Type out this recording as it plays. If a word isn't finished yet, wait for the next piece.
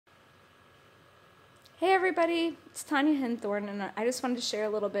Hey everybody, it's Tanya Hinthorn, and I just wanted to share a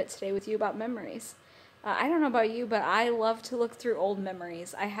little bit today with you about memories. I don't know about you, but I love to look through old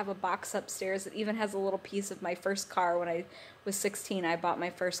memories. I have a box upstairs that even has a little piece of my first car. When I was 16, I bought my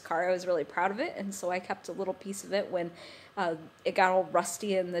first car. I was really proud of it, and so I kept a little piece of it when it got all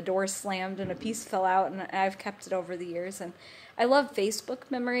rusty and the door slammed and a piece fell out, and I've kept it over the years. And I love Facebook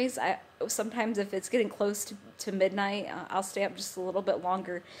memories. Sometimes if it's getting close to midnight, I'll stay up just a little bit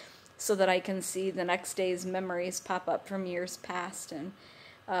longer so that I can see the next day's memories pop up from years past. And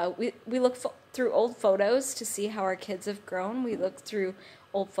we look through old photos to see how our kids have grown. We look through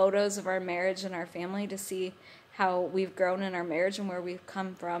old photos of our marriage and our family to see how we've grown in our marriage and where we've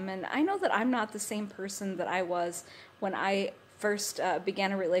come from. And I know that I'm not the same person that I was when I first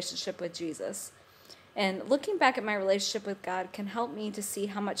began a relationship with Jesus. And looking back at my relationship with God can help me to see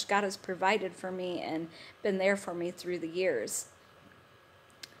how much God has provided for me and been there for me through the years.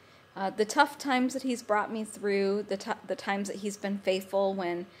 The tough times that he's brought me through, the times that he's been faithful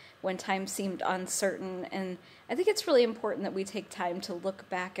when times seemed uncertain. And I think it's really important that we take time to look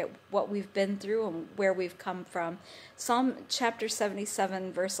back at what we've been through and where we've come from. Psalm chapter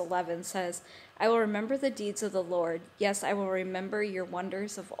 77 verse 11 says, "I will remember the deeds of the Lord. Yes, I will remember your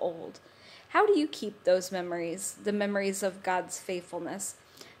wonders of old." How do you keep those memories, the memories of God's faithfulness?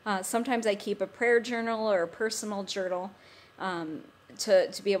 Sometimes I keep a prayer journal or a personal journal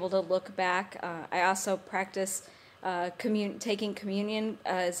to be able to look back. I also practice taking communion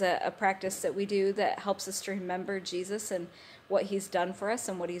as a practice that we do that helps us to remember Jesus and what he's done for us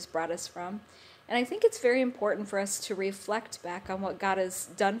and what he's brought us from. And I think it's very important for us to reflect back on what God has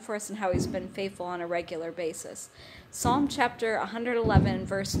done for us and how he's been faithful on a regular basis. Psalm chapter 111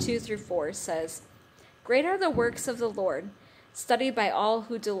 verse 2 through 4 says, "Great are the works of the Lord, studied by all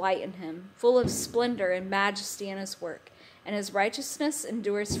who delight in him, full of splendor and majesty in his work, and his righteousness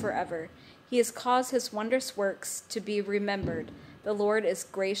endures forever. He has caused his wondrous works to be remembered. The Lord is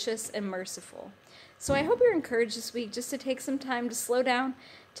gracious and merciful." So I hope you're encouraged this week just to take some time to slow down,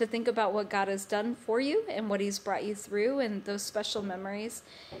 to think about what God has done for you and what he's brought you through and those special memories.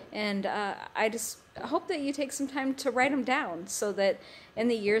 And I just hope that you take some time to write them down so that in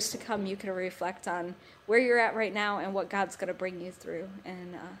the years to come you can reflect on where you're at right now and what God's going to bring you through.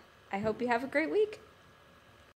 And I hope you have a great week.